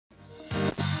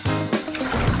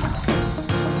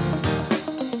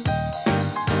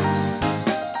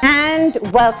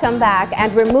welcome back,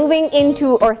 and we're moving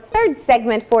into our third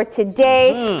segment for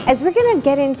today as we're going to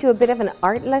get into a bit of an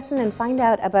art lesson and find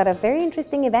out about a very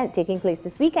interesting event taking place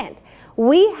this weekend.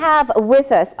 We have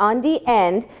with us on the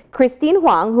end Christine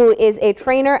Huang, who is a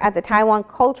trainer at the Taiwan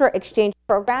Culture Exchange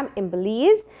Program in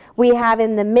Belize. We have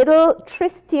in the middle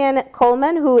Tristan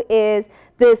Coleman, who is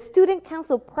the Student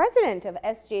Council President of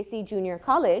SJC Junior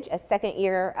College, a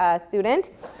second-year student.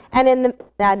 And in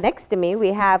the next to me, we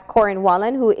have Corin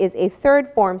Wallen, who is a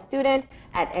third-form student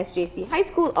at SJC High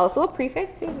School, also a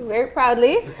prefect, very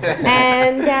proudly.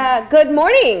 And good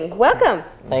morning. Welcome.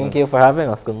 Thank you for having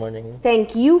us. Good morning.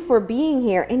 Thank you for being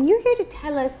here. And you're here to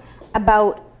tell us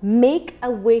about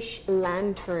Make-A-Wish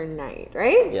Lantern Night,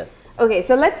 right? Yes. Okay,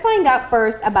 so let's find out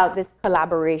first about this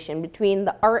collaboration between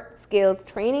the Art Skills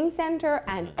Training Center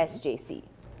and SJC.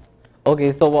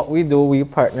 Okay, so what we do, we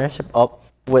partnership up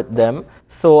with them.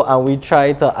 So we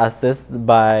try to assist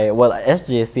by, well,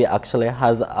 SJC actually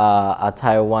has a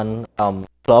Taiwan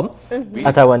club,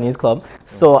 a Taiwanese club.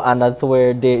 So, and that's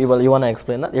where they, well, you want to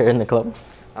explain that? You're in the club?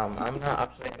 I'm not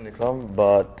actually in the club,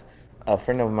 but a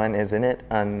friend of mine is in it,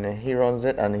 and he runs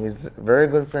it, and he's very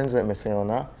good friends with Miss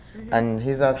Fiona. And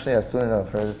he's actually a student of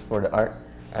hers for the art,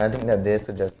 and I think that they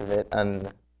suggested it. And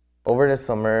over the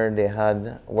summer, they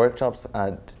had workshops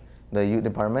at the youth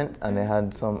department, and they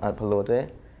had some at Pelote,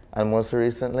 and most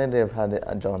recently, they've had it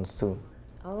at John's too.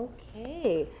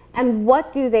 Okay. And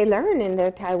what do they learn in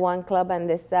their Taiwan club and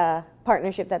this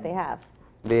partnership that they have?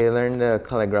 They learn the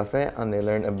calligraphy, and they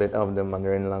learn a bit of the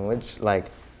Mandarin language,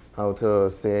 like how to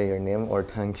say your name or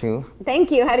thank you. Thank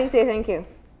you. How do you say thank you?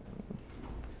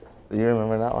 Do you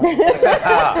remember that one?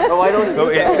 No, I don't. So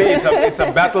it's a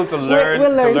battle to learn.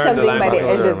 We'll learn the something by the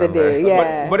language. end of the day.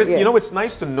 Yeah. But it's, you know, it's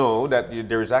nice to know that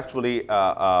there's actually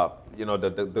you know,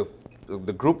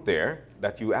 the group there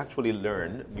that you actually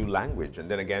learn new language,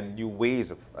 and then again new ways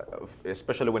of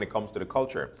especially when it comes to the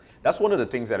culture. That's one of the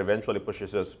things that eventually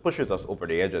pushes us over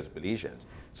the edge as Belizeans.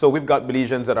 So we've got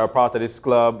Belizeans that are part of this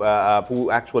club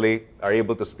who actually are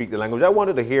able to speak the language. I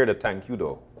wanted to hear the thank you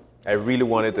though. I really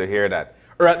wanted to hear that.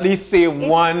 Or at least say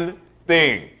one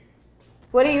thing.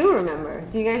 What do you remember?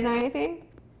 Do you guys know anything?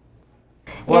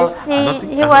 Well, yes,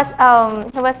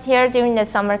 he was here during the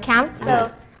summer camp.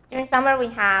 So during summer we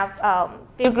have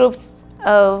few groups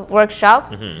of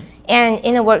workshops, and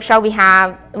in the workshop we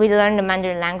learned the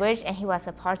Mandarin language, and he was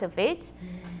a part of it.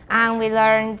 And we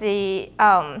learned the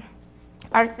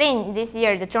our theme this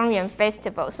year, the Zhongyuan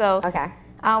Festival. So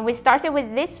we started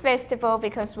with this festival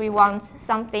because we want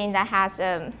something that has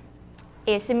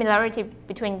a similarity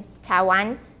between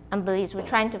Taiwan and Belize. We're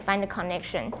trying to find a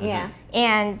connection.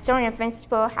 And Zhongyuan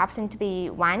Festival happened to be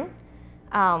one.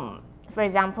 For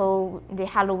example, the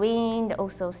Halloween, the All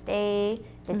Souls Day,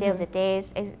 the Day of the Dead,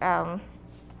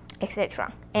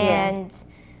 etc. And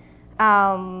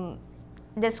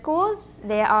the schools,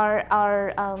 they are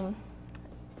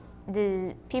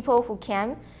the people who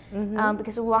came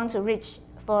because we want to reach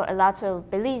for a lot of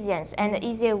Belizeans, and the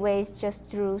easier way is just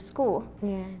through school.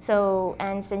 So,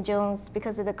 and St. John's,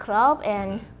 because of the club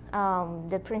and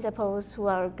the principals who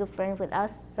are good friends with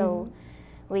us, so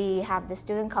we have the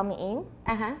student coming in.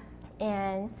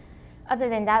 And other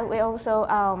than that, we also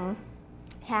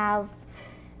have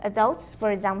adults, for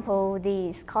example,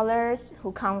 the scholars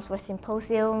who comes for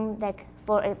symposium, like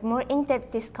for a more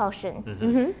in-depth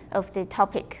discussion of the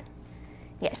topic.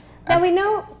 Yes. Now we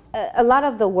know a lot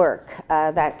of the work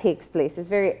that takes place is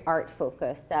very art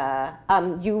focused.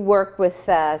 You work with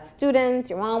students,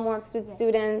 your mom works with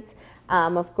students.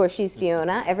 Of course, she's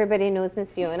Fiona. Everybody knows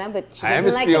Miss Fiona, but she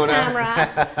doesn't like the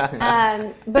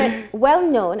camera. But well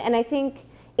known, and I think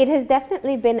it has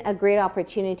definitely been a great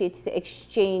opportunity to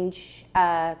exchange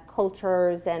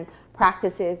cultures and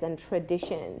practices and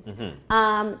traditions.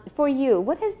 For you,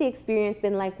 what has the experience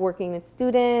been like working with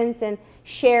students and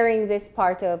sharing this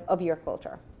part of your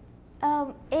culture?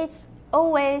 It's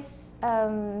always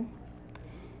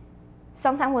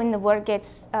sometimes when the work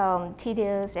gets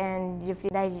tedious and you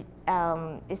feel like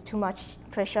it's too much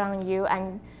pressure on you,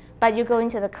 but you go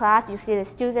into the class, you see the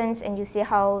students, and you see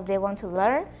how they want to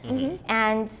learn,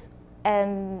 and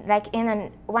like in a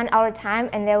 1 hour time,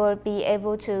 and they will be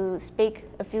able to speak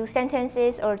a few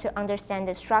sentences or to understand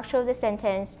the structure of the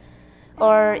sentence.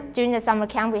 Or during the summer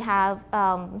camp, we have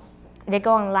they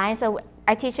go online. So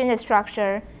I teach in the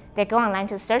structure. They go online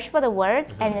to search for the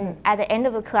words, and then at the end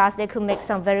of the class, they could make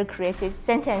some very creative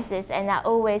sentences, and that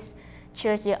always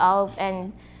cheers you up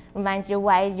and reminds you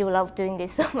why you love doing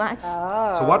this so much.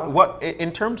 So what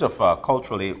in terms of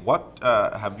culturally, what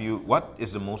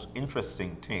is the most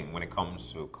interesting thing when it comes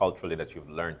to culturally that you've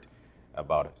learned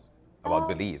about it, about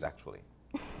Belize actually?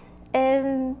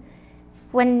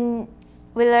 When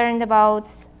we learned about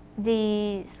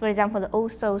for example, the All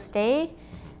Souls Day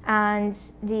and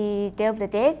the Day of the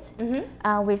Dead.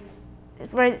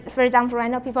 For example,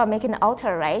 right now people are making the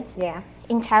altar, right? Yeah.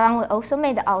 In Taiwan, we also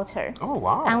made the altar. Oh,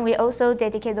 wow. And we also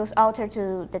dedicate those altar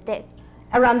to the dead.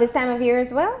 Around this time of year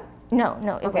as well? No,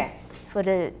 it was for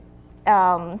the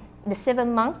 7th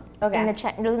month in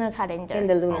the lunar calendar. In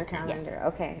the lunar calendar.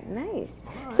 Yes. Okay, nice.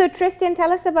 So Tristan,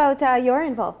 tell us about your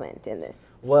involvement in this.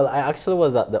 Well, I actually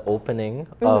was at the opening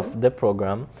of the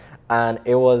program, and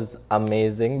it was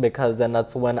amazing because then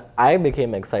that's when I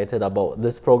became excited about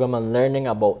this program and learning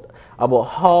about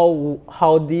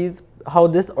how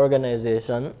this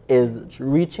organization is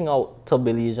reaching out to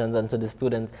Belizeans and to the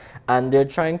students, and they're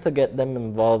trying to get them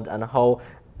involved, and how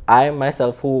I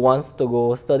myself, who wants to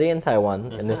go study in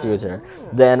Taiwan in the future,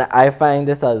 then I find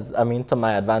this as, to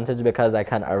my advantage, because I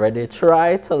can already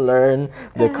try to learn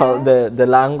the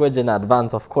language in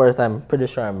advance. Of course, I'm pretty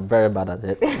sure I'm very bad at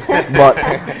it,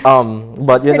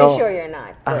 but you know. Pretty sure you're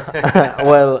not.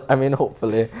 Well,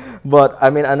 hopefully, but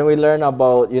and we learn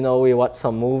about, we watch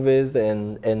some movies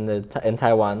in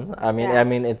Taiwan.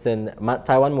 It's in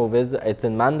Taiwan movies. It's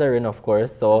in Mandarin, of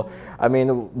course. So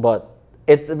but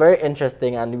it's very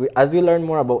interesting, and as we learn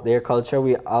more about their culture,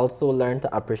 we also learn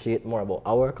to appreciate more about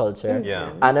our culture.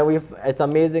 Yeah. And then it's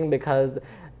amazing because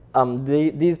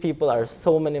these people are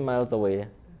so many miles away,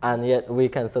 and yet we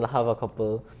can still have a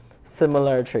couple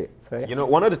similar traits, right? You know,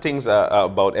 one of the things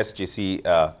about SGC,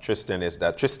 Tristan, is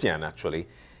that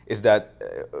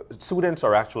students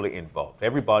are actually involved.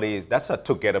 That's a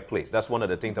together place. That's one of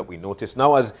the things that we notice.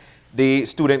 Now, as the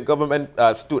student government,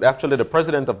 actually the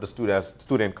president of the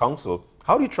student council,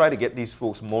 how do you try to get these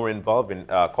folks more involved in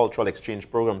cultural exchange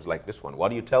programs like this one? What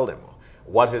do you tell them?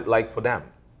 What's it like for them?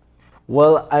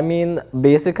 Well,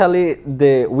 basically,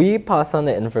 we pass on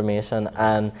the information,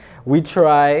 and we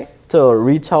try to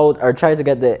reach out or try to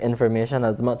get the information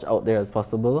as much out there as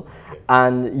possible.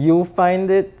 And you find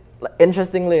it,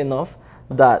 interestingly enough,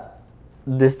 that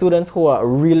the students who are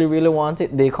really, really want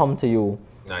it, they come to you.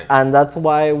 Nice. And that's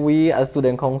why we, as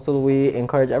student council, we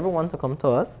encourage everyone to come to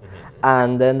us.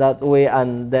 And then that way,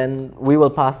 and then we will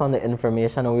pass on the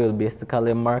information, and we will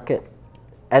basically market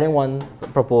anyone's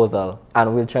proposal,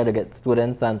 and we'll try to get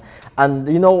students, and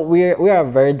we are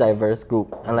a very diverse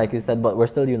group, and like you said, but we're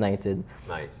still united.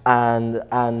 Nice.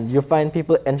 And you find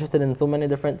people interested in so many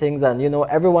different things, and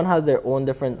everyone has their own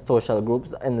different social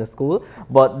groups in the school,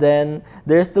 but then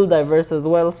they're still diverse as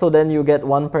well. So then you get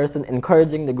one person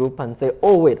encouraging the group and say,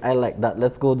 oh wait, I like that,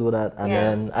 let's go do that, and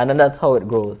then that's how it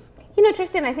grows.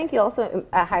 Tristan, I think you also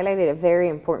highlighted a very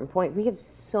important point. We have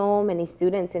so many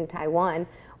students in Taiwan.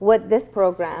 What this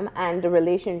program and the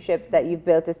relationship that you've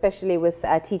built, especially with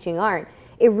teaching art,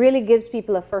 it really gives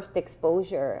people a first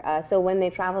exposure. So when they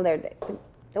travel there,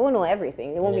 they won't know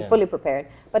everything. They won't be fully prepared,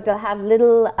 but they'll have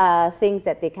little things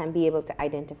that they can be able to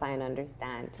identify and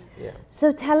understand. Yeah.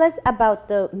 So tell us about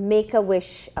the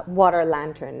Make-A-Wish Water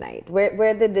Lantern Night.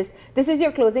 Where did this is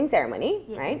your closing ceremony,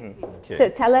 right? Okay. So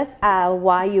tell us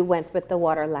why you went with the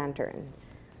water lanterns.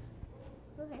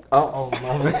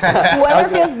 Whoever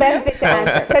feels best fit to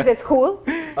answer, because it's cool.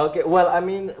 Okay, well,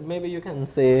 maybe you can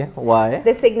say why.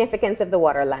 The significance of the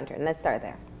water lantern. Let's start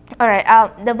there. All right.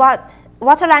 The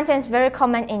water lantern is very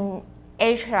common in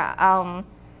Asia.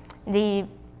 The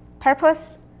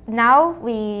purpose, now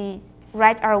we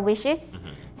write our wishes.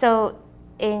 So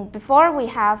before we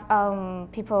have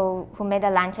people who made the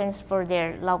lanterns for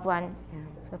their loved one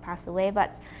who passed away,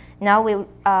 but now we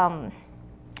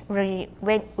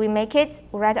make it,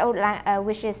 write out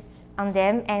wishes on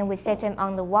them, and we set them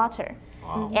on the water.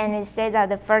 Wow. And it said that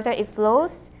the further it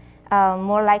flows,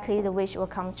 more likely the wish will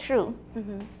come true.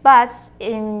 But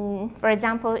for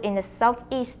example, in the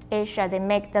Southeast Asia, they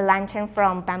make the lantern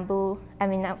from banana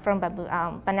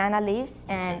leaves,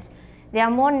 and they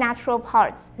are more natural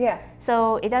parts. Yeah.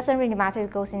 So it doesn't really matter if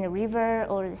it goes in the river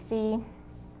or the sea.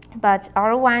 But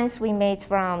our ones we made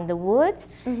from the wood,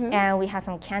 and we have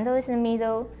some candles in the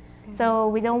middle. So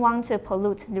we don't want to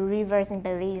pollute the rivers in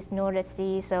Belize nor the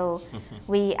sea. So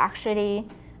we actually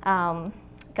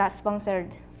got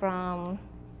sponsored from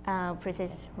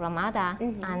Princess Ramada,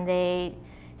 and they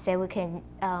said we can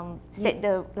set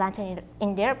the lantern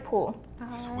in their pool.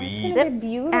 Sweet. They're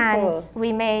beautiful. And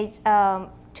we made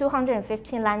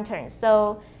 215 lanterns.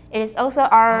 So it is also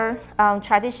our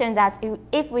tradition that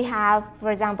if we have,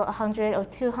 for example, 100 or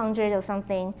 200 or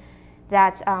something,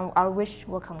 that our wish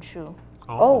will come true.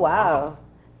 Oh, wow.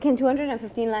 Can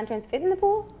 215 lanterns fit in the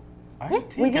pool?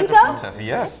 We think so?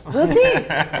 Yes. We'll see.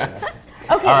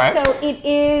 Okay, so it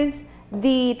is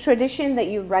the tradition that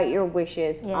you write your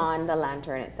wishes on the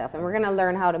lantern itself. And we're going to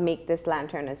learn how to make this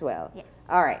lantern as well. Yes.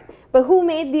 All right. But who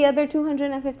made the other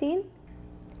 215?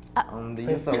 They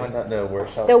used someone at the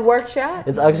workshop. The workshop?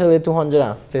 It's actually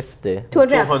 250.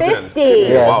 250.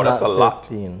 Yeah, Wow, it's that's a not lot.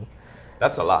 15.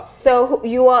 That's a lot. So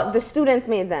you all, the students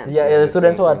made them? Yeah, the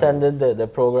students who attended the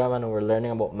program and were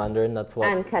learning about Mandarin, that's what.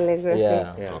 And calligraphy.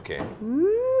 Yeah. Okay.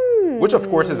 Which of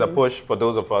course is a push for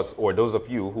those of us or those of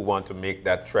you who want to make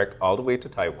that trek all the way to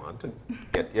Taiwan to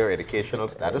get your educational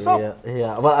status up. Yeah,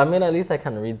 yeah. Well, I mean, at least I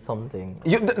can read something.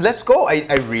 Let's go. I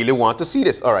really want to see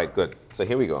this. All right, good. So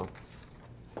here we go.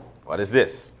 What is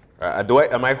this?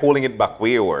 Am I holding it back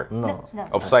way or No.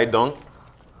 upside down?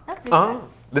 No,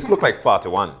 This looks like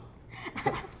 41.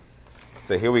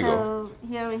 So here we go. So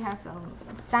here we have some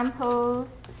samples.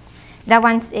 That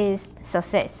one is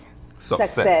success.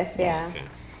 Success, yeah. Okay.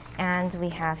 And we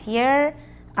have here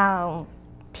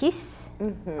peace,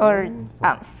 or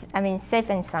I mean safe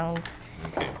and sound.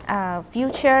 Okay.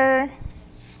 Future,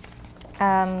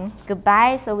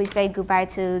 goodbye. So we say goodbye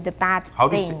to the bad How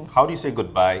do things. you say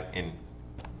goodbye in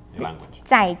your language?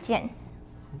 再见.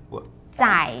 What?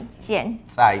 再见.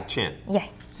 再见.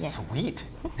 Yes. Yes. Sweet.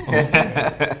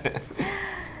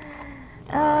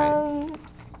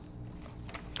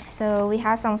 So we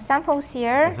have some samples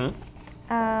here.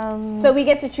 So we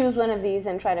get to choose one of these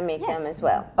and try to make them as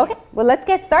well. Okay, well, let's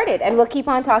get started and we'll keep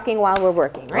on talking while we're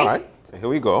working, right? All right. So here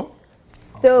we go.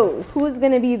 So who's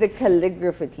going to be the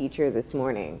calligraphy teacher this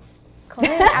morning?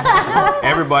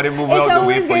 Everybody move It's out the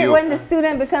way always for great you. when the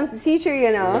student becomes the teacher,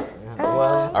 you know.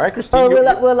 Well, All right, Christine. Or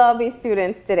we'll all be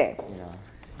students today.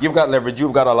 You've got leverage.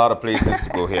 You've got a lot of places to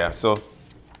go here. So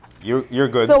you're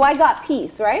good. So I got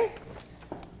peace, right?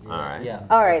 All right. yeah.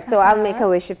 All right, so I'll make a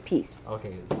wish of peace.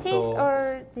 Okay. Peace,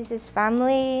 or this is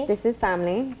family. This is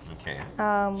family. Okay.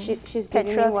 She's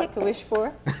giving me what Patriotic. to wish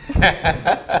for.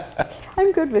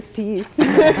 I'm good with peace.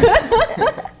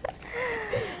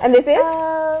 And this is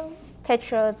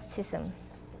Patriotism.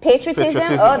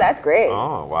 patriotism. Oh, that's great.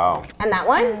 Oh, wow. And that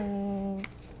one?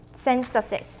 Same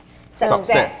success.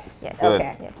 Success. Yes. Good.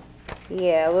 Okay. Yes.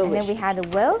 Yeah, we'll And then we wish. had the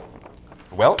will.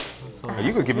 Well,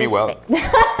 you could give me well.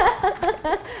 Respect.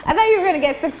 I thought you were going to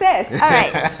get success. All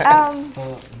right.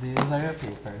 So these are your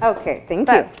papers. Okay, thank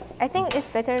But you. I think it's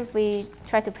better if we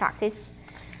try to practice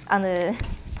on the.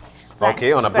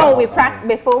 Okay, on a Oh, black.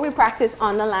 before we practice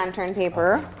on the lantern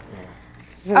paper,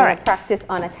 we're All going right. to practice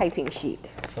on a typing sheet.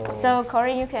 So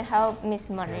Corin, you can help Miss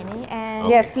Marlene and.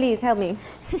 Yes, please help me.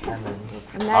 I'm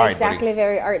All not right, exactly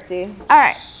very artsy. All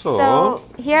right. So- So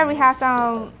here we have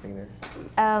some Singer.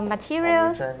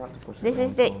 materials. Try not to push it This down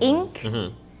is the too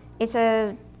ink. It's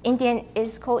a Indian.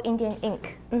 It's called Indian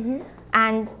ink,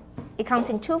 and it comes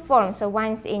in two forms. So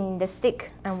one's in the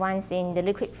stick and one's in the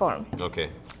liquid form. Okay.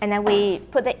 And then we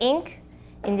put the ink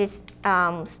in this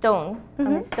stone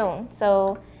on the stone.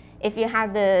 So if you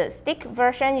have the stick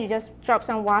version, you just drop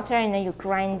some water and then you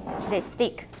grind the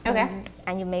stick. Okay.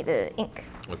 And you make the ink.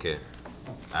 Okay.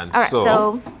 And All right.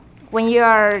 So when you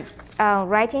are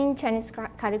writing Chinese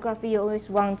calligraphy, you always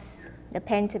want the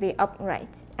pen to be upright,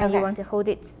 and Okay. you want to hold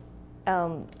it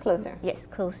Closer. yes,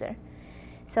 closer.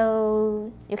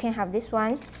 So you can have this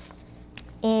one,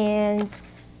 and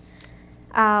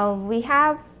we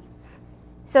have.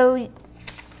 So,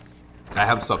 I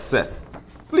have success.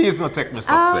 Please don't take my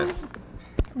success.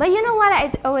 but you know what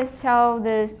I always tell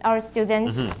our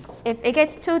students, if it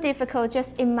gets too difficult,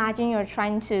 just imagine you're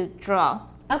trying to draw.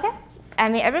 Okay. I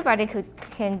mean, everybody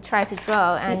can try to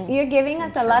draw, and You're giving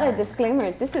us a lot of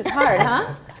disclaimers. This is hard,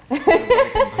 huh?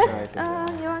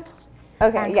 you want.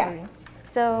 Okay, And yeah. Corin.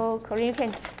 So Corin, you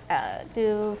can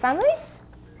do family.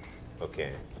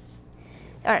 Okay.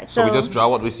 All right. So we just draw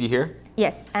what we see here.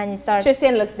 Yes, and it starts.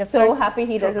 Tristan looks the so first happy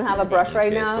he stroke doesn't have a of the brush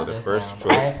right Okay, now. so the first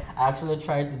stroke. I actually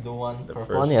tried to do one for fun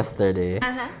first- yesterday,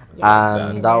 Uh-huh.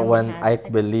 and that then we one have I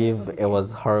second believe it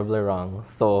was horribly wrong.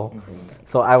 So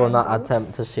I will not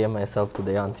attempt to shame myself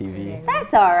today on TV.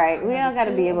 That's all right. We all got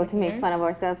to be able to make fun of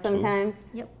ourselves sometimes.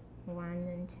 Yep. 1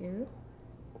 and 2.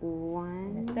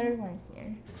 One. The third one's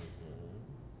here.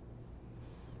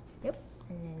 Yep.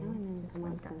 And then this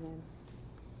one down.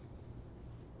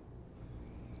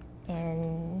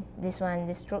 And this one,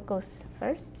 the stroke goes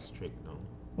first. Straight down,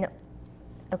 No,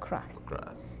 across.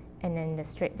 across, And then the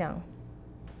straight down.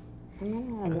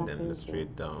 and then the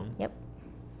straight down. Yep.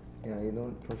 Yeah, you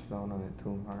don't push down on it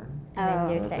too hard. And then Oh.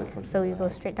 there's That's that. like So you go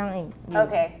straight down and you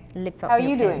Okay. lift up. How are your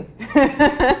you pen.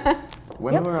 doing?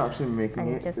 When Yep. we were actually making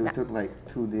And it, just it that. took like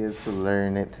 2 days to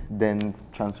learn it, then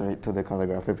transfer it to the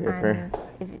calligraphy paper.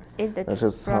 And if the That's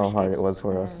just how brush hard gets- it was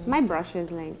for us. My brush is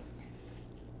like.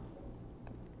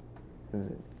 Is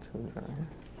it too dry?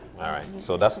 All right.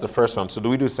 So that's the first one. So do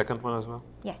we do the second one as well?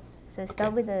 Yes. So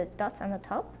start with the dots on the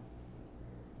top.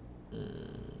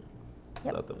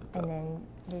 Yep. Let them And then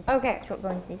this Okay. stroke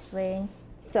bones this way.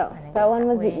 So And then that goes one that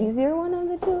was the way. easier one of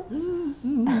the two.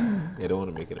 You don't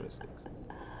want to make any mistakes.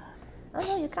 Oh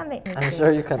no, you can't make mistakes.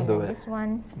 sure you can And do then it. This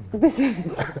one. This is,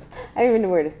 I don't even know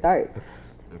where to start.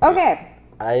 Okay.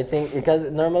 I think because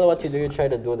normally what you do, you try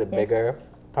to do the bigger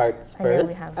parts And then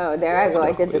we first. have. Oh, there I go.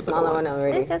 I did the smaller one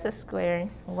already. It's just a square.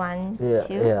 1, Yeah,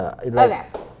 2. yeah. Like, Okay.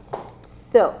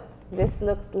 So this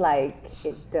looks like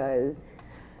it does.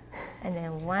 And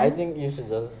then 1 I think you should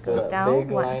just do Goes a down,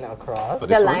 big one. line across. For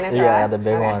The this line one? across. Yeah, the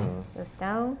big Okay. one. goes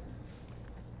down.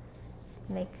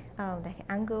 Make like an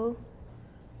angle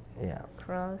Yeah.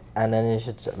 cross. And then you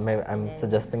should maybe I'm then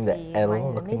suggesting the the L one in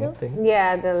the looking middle. thing.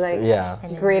 Yeah, the like Yeah.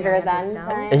 And then greater the one that than goes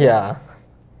down. sign. Yeah.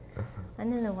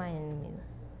 And then the one in the middle.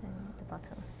 And the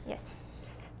bottom. Yes.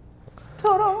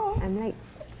 I'm like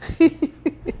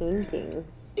painting.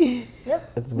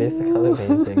 It's basically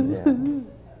painting.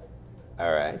 Yeah.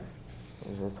 All right.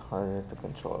 It's just harder to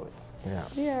control it. Yeah.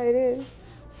 Yeah, it is.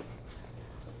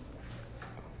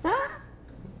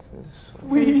 It's just-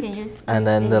 So you can use. And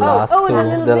then the use last oh, two, the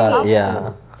little the thingy.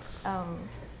 yeah.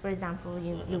 for example,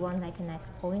 you want like a nice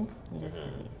point. You just do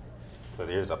this. So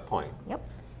there's a point. Yep.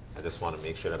 I just want to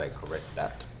make sure that I correct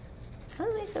that.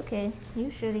 Oh, it's okay.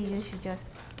 Usually you should just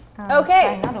Okay.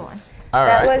 try another one. All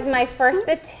That right. was my first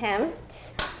attempt.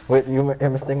 Wait, you're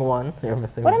missing one. You're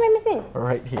missing What one. am I missing?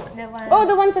 Right here. The one. Oh,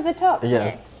 the one to the top.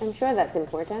 Yes. I'm sure that's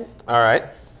important. All right.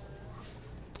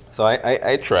 So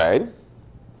I tried.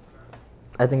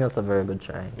 I think that's a very good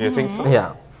try. You think so?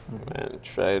 Yeah. And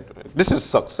tried. This is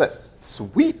success.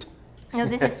 Sweet. No,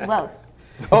 this is wealth.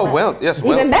 Oh well, yes,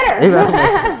 well. Even better.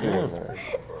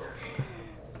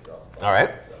 All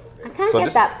right. I can't So get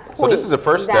this- that point so this is the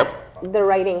first that step. the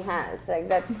writing has. Like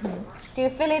that's. Do you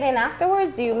fill it in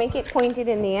afterwards? Do you make it pointed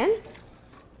in the end?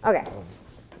 Okay.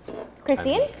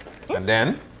 Christine, And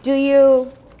then do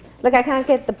you? Look, I can't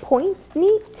get the points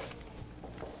neat.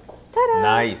 Ta-da!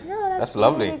 nice. No, That's really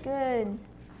lovely. good.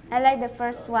 I like the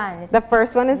first one. It's, The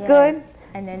first one is yes. good.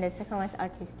 And then the second one is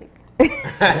artistic.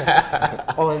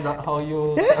 Oh, is that how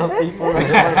you tell people?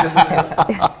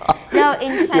 No,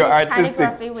 in Chinese artistic.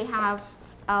 calligraphy we have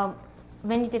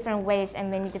many different ways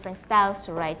and many different styles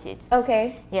to write it.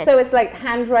 Okay. Yes. So it's like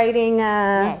handwriting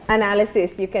Yes.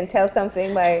 analysis. You can tell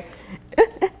something by.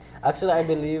 Actually, I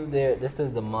believe this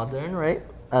is the modern, right?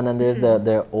 And then there's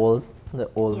the old Yes,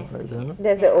 version. yes.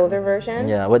 There's the older version.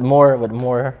 Yeah, with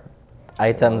more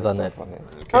items on it.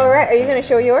 All right. Are you gonna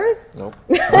show yours? Nope.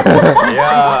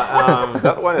 Yeah,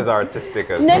 that one is artistic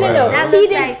as No, well. no, no. That He looks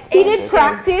did. like He did ancient.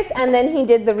 practice, and then he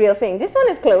did the real thing. This one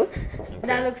is close.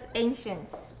 That looks ancient.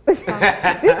 This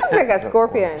is like a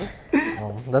scorpion.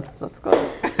 Oh, that's good.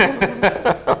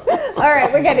 All right,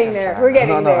 we're getting there. We're getting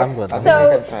No, there. I'm good.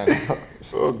 So,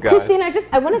 Oh gosh. Christine,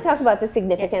 I want to talk about the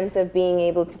significance of being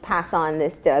able to pass on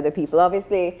this to other people.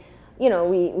 Obviously, you know,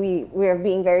 we're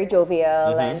being very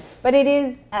jovial, but it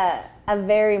is a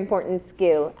very important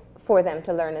skill for them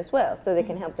to learn as well, so they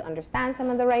can help to understand some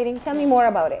of the writing. Tell me more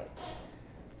about it.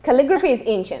 Calligraphy is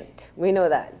ancient. We know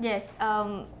that. Yes,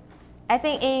 I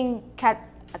think in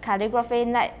calligraphy,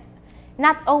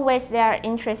 not always they are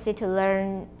interested to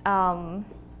learn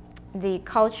the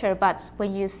culture, but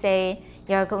when you say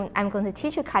I'm going to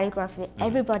teach you calligraphy,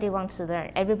 everybody wants to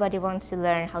learn. Everybody wants to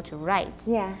learn how to write.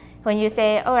 Yeah. When you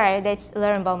say, all right, let's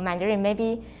learn about Mandarin,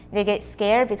 maybe they get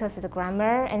scared because of the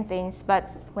grammar and things, but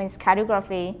when it's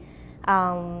calligraphy,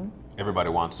 Everybody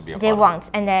wants to be a they part want.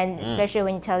 And then especially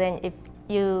when you tell them, if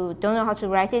you don't know how to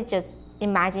write it, just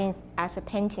imagine it as a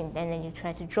painting, and then you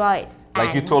try to draw it.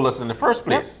 Like you And told us in the first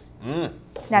place.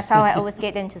 that's how I always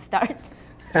get them to start.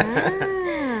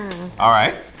 All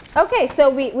right. Okay, so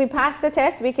we passed the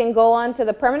test. We can go on to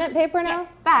the permanent paper now.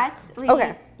 Yes, but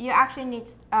Okay. you actually need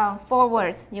 4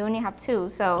 words. You only have 2,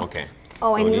 so Okay.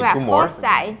 Oh, so and we you need have 2 4 more.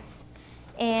 sides,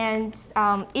 and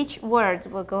each word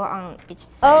will go on each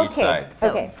side. Each Okay. side. So-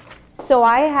 Okay. So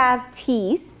I have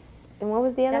peace, and what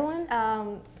was the other one?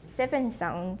 That's 7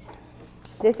 sound.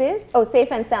 This is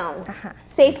safe and sound. Uh-huh.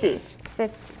 Safety.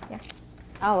 Safety. Yeah.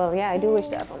 Oh well, yeah, I do wish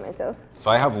that for myself. So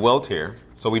I have wealth here.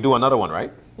 So we do another one,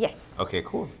 right? Yes. Okay,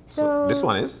 cool. So So- this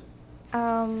one is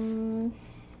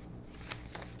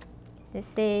Let's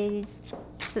say.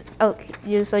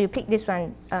 Okay. So you pick this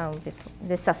one. Before,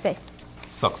 the success.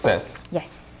 success Yes.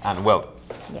 and wealth.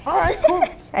 Yes. All right. Cool.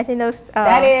 I think those.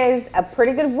 That is a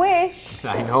pretty good wish.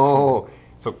 I know.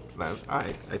 So all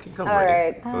right, I think I'm All ready.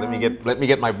 right. So let me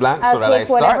get my blank I'll so that I take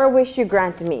whatever start. wish you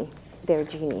grant me, dear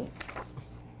genie.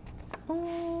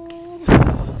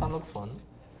 This one looks fun.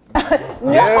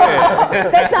 Yeah.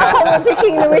 That's not how we're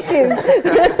picking the wishes.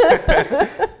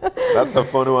 That's a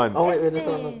fun one. Oh wait, this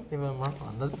one looks even more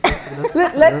fun. Let's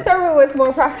start with what's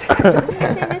more practical. I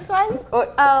think this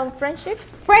one, friendship.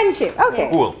 Friendship. Okay.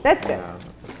 Cool. That's good.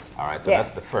 All right, so Yeah.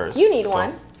 that's the first. You need So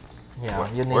one. Yeah,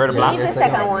 you need Where are the yeah, blanks? You need the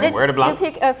second one. Where are the You blanks?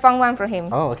 pick a fun one for him.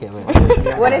 Oh, okay, wait.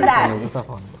 What is that? It's a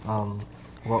fun.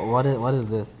 What is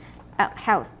this?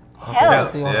 Health.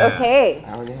 Health. Yeah. Okay.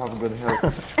 I already have good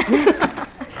health.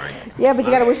 Yeah, but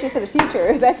you gotta wish it for the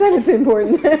future. That's when it's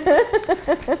important.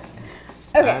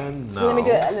 Okay. And So let me do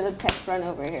now- a little test run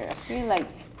over here. I feel like.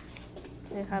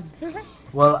 You have.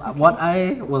 Well, what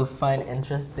I will find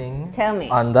interesting Tell me.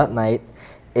 on that night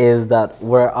is that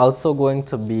we're also going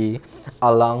to be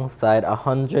alongside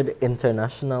 100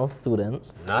 international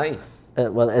students. Nice.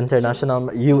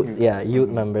 International youth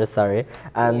members, sorry,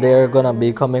 and they're gonna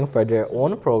be coming for their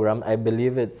own program. I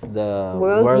believe it's the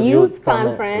World Youth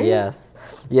Summit. Conference.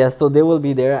 Yes, so they will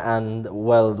be there, and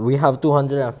well, we have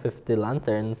 250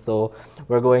 lanterns, so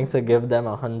we're going to give them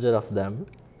 100 of them.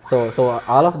 So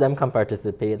all of them can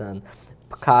participate and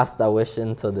cast a wish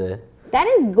into the. That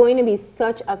is going to be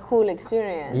such a cool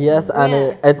experience. Yes, and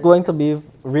Yeah. it's going to be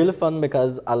really fun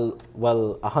because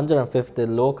 150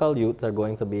 local youths are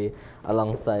going to be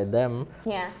alongside them.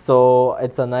 Yeah. So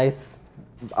it's a nice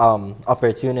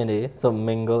opportunity to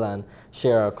mingle and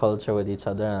share our culture with each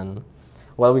other. And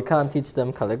well, we can't teach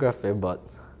them calligraphy, but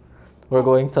we're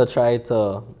going to try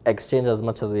to exchange as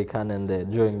much as we can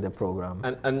during the program.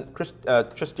 And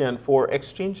Tristan, for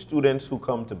exchange students who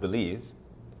come to Belize,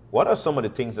 what are some of the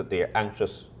things that they're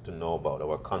anxious to know about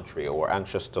our country or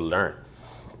anxious to learn?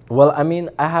 Well, I mean,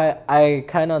 I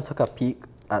kind of took a peek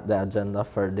at the agenda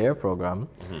for their program,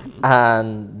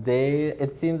 and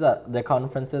it seems that the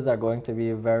conferences are going to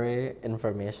be very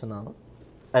informative,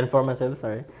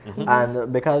 sorry,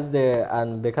 and because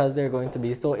they're going to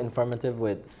be so informative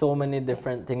with so many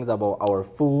different things about our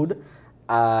food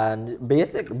and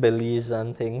basic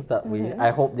Belizean things that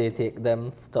I hope they take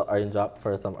them to Orange Rock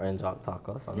for some Orange Rock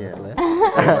tacos, honestly.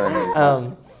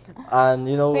 And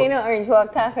you know, Orange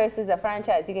Walk Tacos is a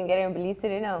franchise. You can get it in Belize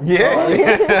today now.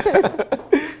 Yeah.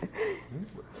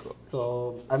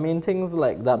 so I mean things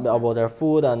like that about our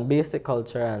food and basic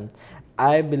culture, and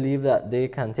I believe that they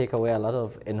can take away a lot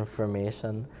of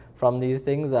information from these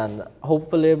things, and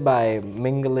hopefully by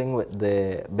mingling with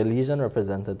the Belizean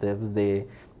representatives, they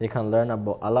can learn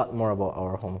a lot more about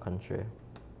our home country.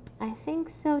 I think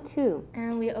so too.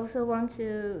 And we also want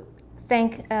to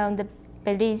thank the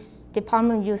Belize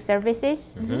Department of Youth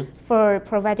Services for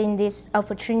providing this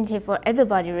opportunity for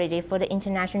everybody, really, for the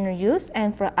international youth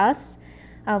and for us.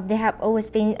 They have always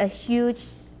been a huge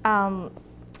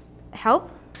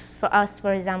help for us.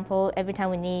 For example, every time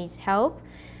we need help,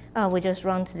 we just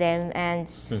run to them and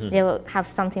they will have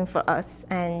something for us.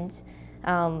 And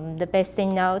the best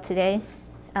thing now today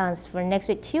is for next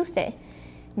week, Tuesday,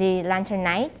 the Lantern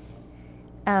Night,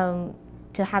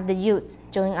 to have the youth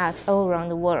join us all around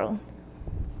the world.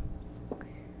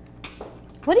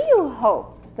 What do you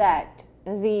hope that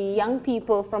the young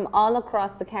people from all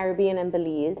across the Caribbean and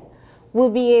Belize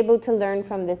will be able to learn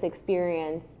from this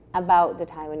experience about the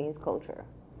Taiwanese culture?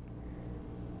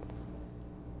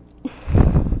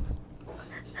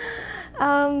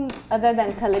 Other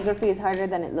than calligraphy is harder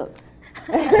than it looks.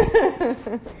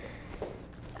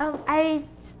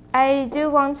 I do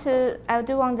want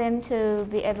them to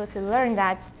be able to learn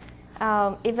that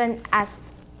even as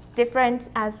different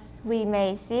as we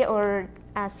may see, or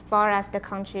as far as the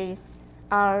countries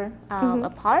are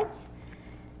apart,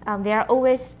 there are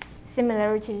always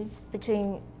similarities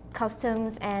between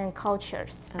customs and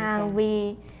cultures.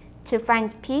 And to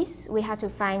find peace, we have to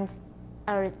find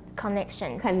our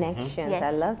connections. Connections, Yes. I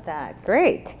love that.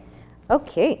 Great.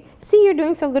 Okay. See, you're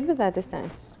doing so good with that this time.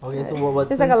 Okay, so what?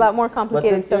 There's like a lot more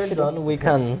complicated But stuff since to you're do. done, we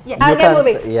can. Yeah. you Okay, can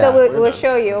moving. st- yeah. So we'll done.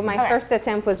 show you. My All right. first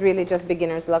attempt was really just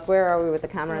beginner's luck. Where are we with the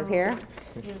cameras here?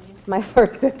 My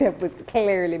first attempt was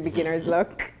clearly beginner's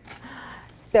luck.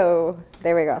 So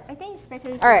there we go. I think it's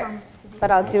better. All right, but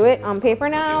I'll do it on paper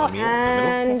now. You want me in the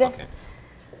And middle? Okay.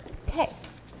 Okay.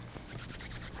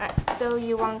 All right. So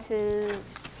you want to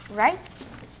write?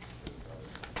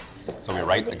 So we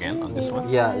write again on this one.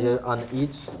 Yeah, you're on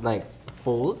each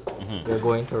fold. You're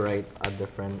going to write a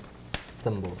different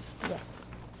symbol. Yes.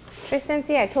 Tristan,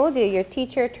 see, I told you, your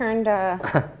teacher turned. All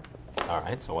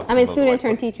right. So what? I mean, symbol do student put?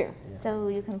 turned teacher. So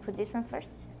you can put this one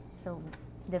first. So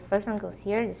the first one goes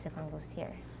here, the second one goes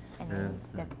here. And then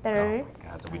the third, Oh my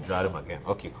God, so we draw them again.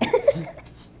 Okay, cool.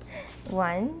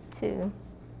 1, 2,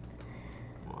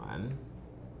 One.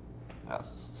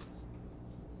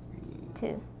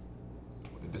 2.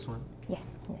 This one.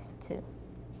 Yes, 2.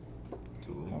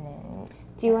 2. And then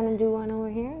Do you want to do one over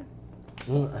here?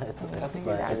 It's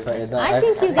fine. It's fine. No, I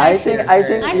think you guys I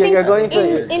think you're going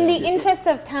to. in the interest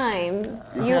of time,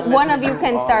 one of you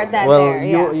can start that Well, there.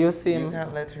 Yeah. you You seem.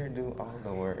 can't let her do all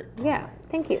the work. Yeah,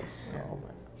 thank you. Yeah.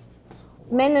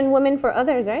 Men and women for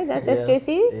others, right? That's Yes,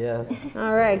 SJC? Yes.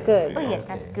 All right, good. Oh yes,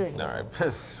 that's good. All right. And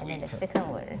then Sweet. the second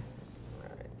word. All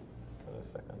right. So the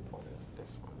second one is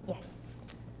this one. Yes.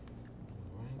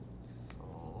 All right.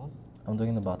 So I'm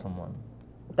doing the bottom one.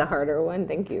 The harder one,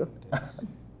 thank you.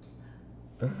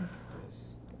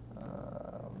 this.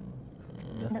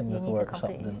 Guessing you this need to workshop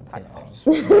complete this didn't pay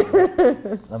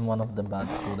part. off. I'm one of the bad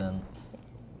students.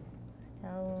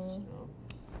 So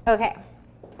Okay, second.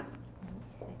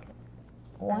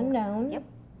 one down. Yep.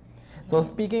 So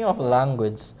speaking of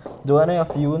language, do any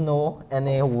of you know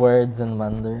any words in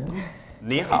Mandarin?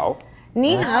 Ni hao.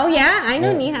 Ni hao, yeah, I know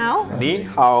ni hao. Ni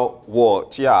hao wo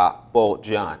jia bo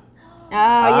jian.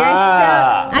 Oh, you're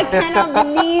so, I cannot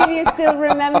believe you still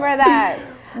remember that.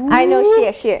 I know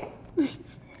xie xie.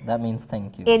 That means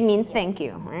thank you. It means thank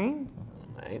you, right?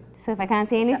 Right. So if I can't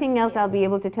say anything else, I'll be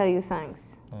able to tell you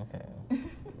thanks. Okay.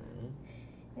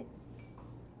 It's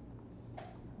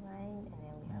line, and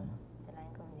then we have the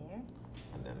line going there,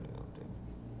 And then we're going to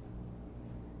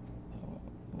and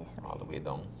then this one. all the way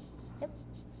down. Yep.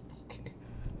 Okay.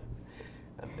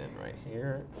 And then right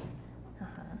here.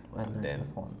 Well, And there's then-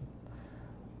 this one.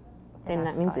 Then that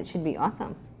last means part. it should be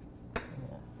awesome.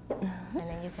 And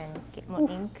then you can get more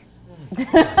ink.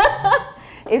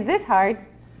 Is this hard?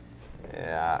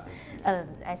 Yeah.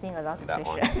 I think a lot of That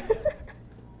one. pressure.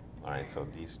 All right. So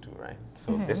these two, right?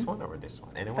 So this one or this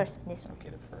one? Anyone? First, this one. Okay,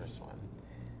 the first one.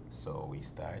 So we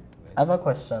start with. I have a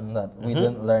question that we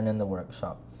didn't learn in the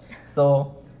workshop.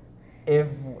 So, if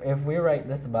we write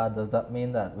this bad, does that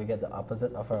mean that we get the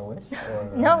opposite of our wish?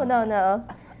 Or No, no, no.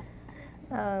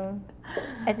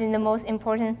 I think the most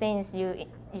important thing is you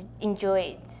enjoy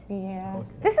it. Yeah.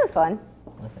 This is fun.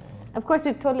 Okay. Of course,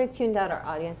 we've totally tuned out our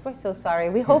audience. We're so sorry.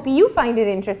 We hope you find it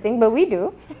interesting, but we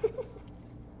do.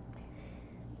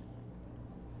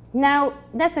 Now,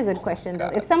 that's a good question, though.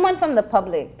 If someone from the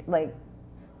public, like,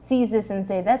 sees this and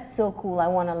say, that's so cool, I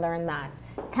want to learn that,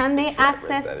 can they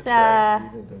access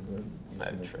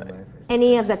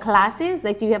any of the classes?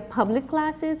 Like, do you have public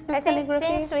classes for I think calligraphy?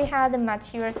 since we have the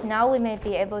materials now, we may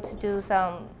be able to do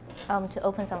some, to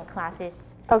open some classes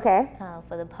Okay.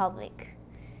 for the public.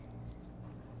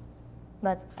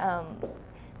 But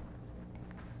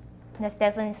that's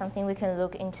definitely something we can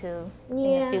look into in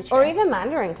the future. Or even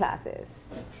Mandarin classes.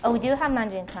 Oh, we do have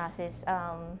Mandarin classes.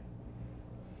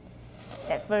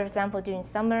 That, for example, during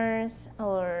summers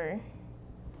or,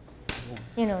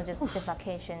 you know, just the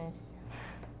vacations.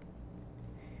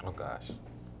 Oh gosh.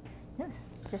 No, it's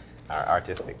just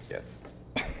Artistic, yes.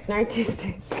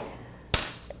 Artistic.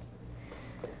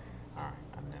 All right.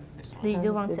 And then this one. so you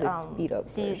do want Do to the speed up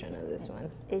see version of this one.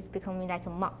 it's becoming like a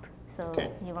mop. So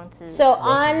Okay. you want to. So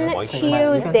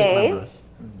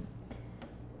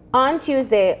on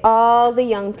Tuesday, all the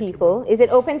young people, is it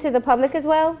open to the public as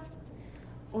well?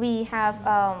 we have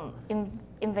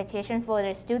invitation for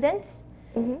the students.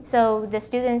 So the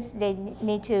students, they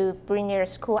need to bring their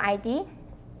school ID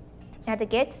at the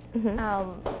gates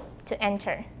to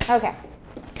enter. Okay.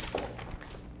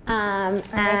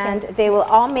 And they will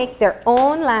all make their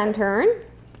own lantern.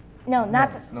 No,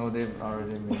 not. No, they've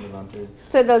already made the lanterns.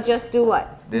 So they'll just do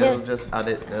what? They'll just add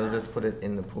it. They'll just put it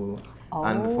in the pool.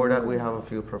 And for that, we have a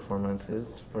few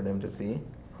performances for them to see.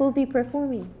 Who'll be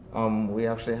performing? We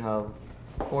actually have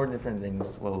 4 different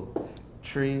things. Well,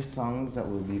 3 songs that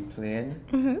will be played.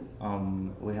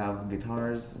 We have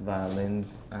guitars,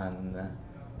 violins, and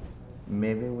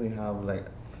maybe we have like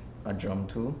a drum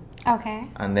too. Okay.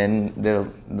 And then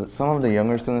some of the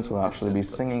younger students will actually be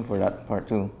singing for that part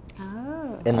too.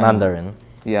 In Mandarin.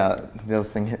 Yeah, they'll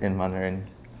sing it in Mandarin.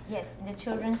 Yes, the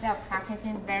children are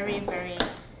practicing very.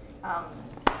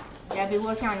 They'll be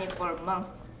working on it for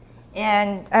months.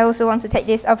 And I also want to take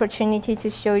this opportunity to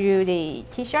show you the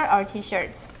our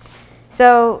t-shirts.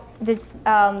 So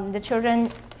the children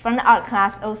from the art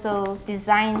class also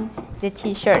designed the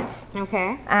t-shirts.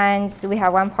 Okay. And we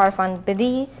have one part from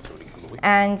Belize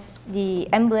and the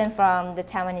emblem from the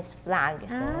Taiwanese flag.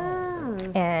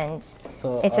 And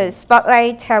So it's a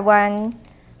Spotlight Taiwan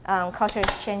culture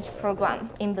exchange program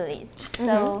in Belize.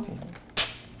 So,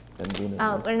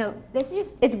 no, let's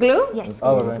use. It's glue? Yes,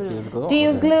 oh, it we're is going to glue. use glue? Do you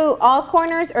Okay. glue all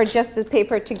corners or just the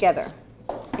paper together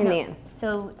in the end?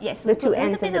 So yes, The we two put a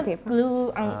ends little of bit the of paper.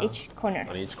 glue on each corner.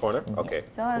 On each corner? Okay.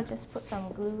 So I'll just put some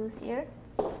glues here,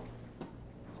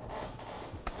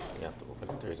 You have to open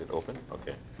it, or is it open?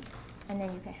 Okay. and then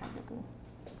you can have the glue.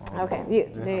 Okay.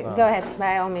 Go ahead,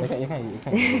 by all means. You can use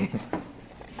it.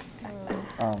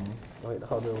 Wait,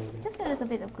 how do we? Just a little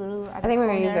bit of glue. I think we're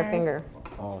going to use our finger.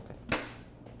 Oh, okay.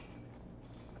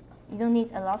 You don't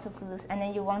need a lot of glue, and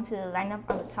then you want to line up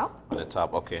on the top. On the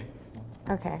top, okay.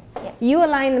 Okay. Yes. You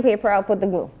align the paper, I'll put the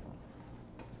glue.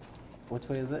 Which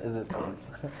way is it? Is it?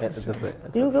 It's this way.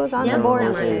 Glue goes on Yeah. the board,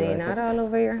 Yeah. Manny, not all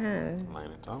over your hand.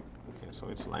 Line it up. Okay, so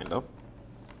it's lined up.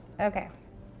 Okay.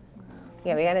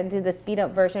 Yeah, we got to do the speed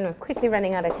up version. We're quickly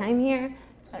running out of time here.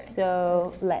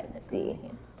 So let's see.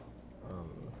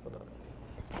 Let's go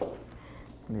down.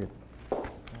 Need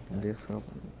this up.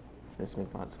 This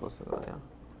make part supposed to go, yeah.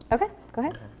 Okay, go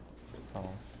ahead. So,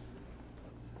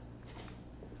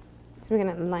 So we're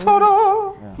going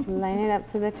to line it up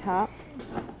to the top.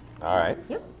 All right.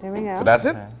 There we go. So that's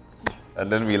it? okay. And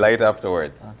then we light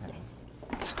afterwards.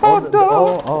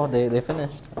 Oh, they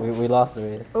finished. We lost the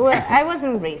race. Well, I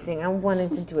wasn't racing. I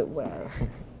wanted to do it well.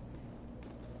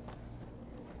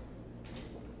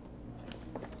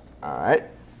 All right.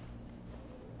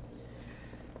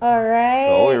 All right.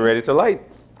 So we're ready to light.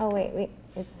 Oh, wait.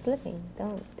 It's slipping.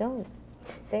 Don't.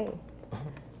 Stay.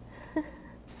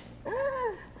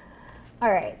 All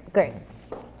right, great.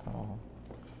 So,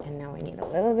 And now we need a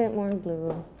little bit more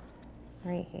glue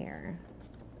right here.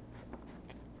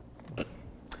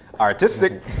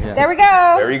 Artistic. yeah. There we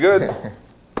go. Very good.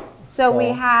 So we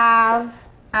have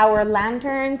our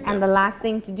lanterns, and the last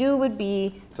thing to do would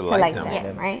be To light them.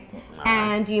 Yes. right?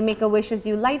 And do you make a wish as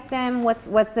you light them? What's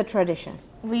the tradition?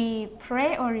 We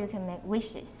pray, or you can make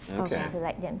wishes Okay. to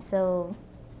light them. So,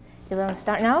 do you want to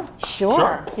start now?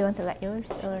 Sure. Do you want to light yours,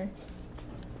 or?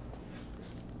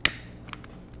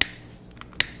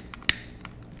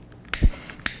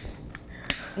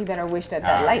 You better wish that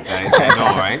light. I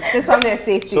know, right? Just from their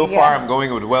safety. So far, I'm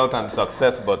going with wealth and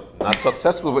success, but not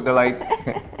successful with the light.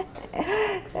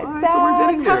 It's All right, so we're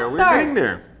getting tough there. We're start. getting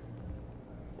there.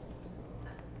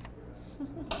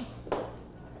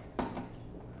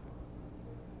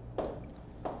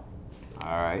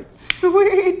 All right,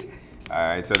 sweet. All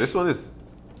right, so this one is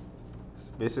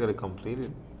basically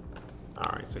completed.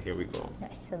 All right, so here we go.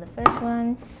 Alright, so the first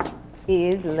one.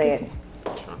 Is lit.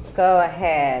 Go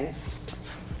ahead.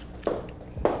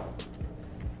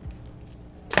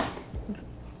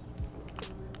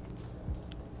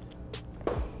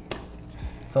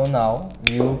 So now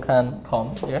you can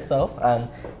come yourself and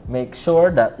make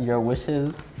sure that your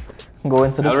wishes go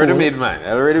into the I already pool. made mine.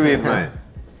 I already made mine.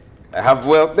 I have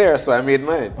wealth there, so I made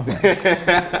mine.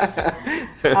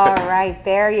 All right,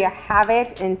 there you have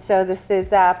it. And so this is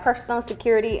personal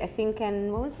security, I think,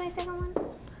 and what was my second one?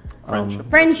 Friendship.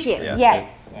 Friendship, Yes.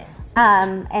 yes.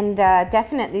 And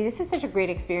definitely, this is such a great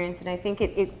experience, and I think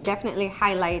it definitely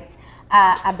highlights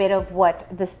a bit of what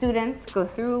the students go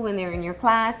through when they're in your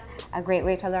class, a great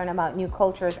way to learn about new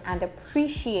cultures and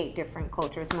appreciate different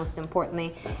cultures, most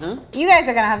importantly. You guys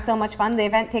are going to have so much fun. The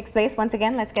event takes place, once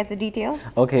again, let's get the details.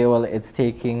 Okay, well, it's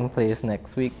taking place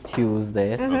next week,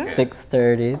 Tuesday, Okay.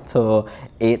 6:30 to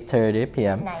 8:30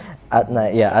 p.m. Night. At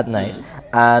night, yeah, at night.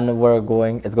 And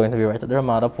it's going to be right at the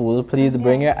Ramada Pool. Please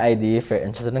bring your ID if you're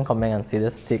interested in coming and see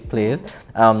this take place,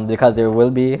 because there will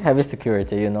be heavy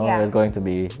security, Yeah. There's going to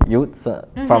be youths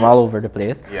from all over the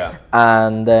place. Yeah.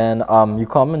 And then you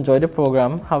come, enjoy the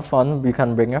program, have fun. You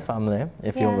can bring your family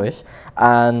if you Yeah. wish.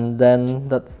 And then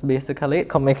that's basically it.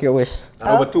 Come make your wish. And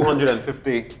over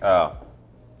 250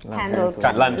 Candles, lanterns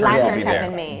will lanterns be have there.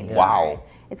 been made. Wow.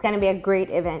 It's going to be a great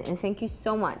event, and thank you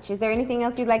so much. Is there anything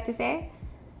else you'd like to say?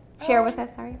 Share with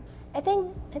us, sorry. I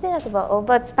think that's about all.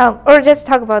 But or just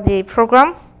talk about the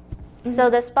program. So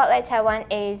the Spotlight Taiwan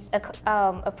is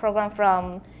a program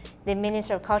from the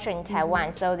Ministry of Culture in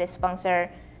Taiwan. So they sponsor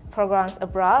programs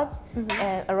abroad,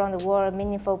 around the world,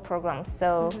 meaningful programs.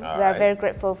 So we are Alright. very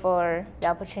grateful for the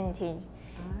opportunity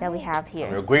that we have here.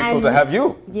 We're grateful And- to have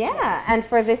you. Yeah, and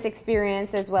for this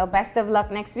experience as well. Best of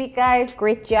luck next week, guys.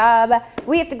 Great job.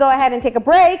 We have to go ahead and take a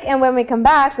break, and when we come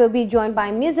back, we'll be joined by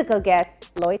musical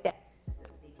guest Lloyd.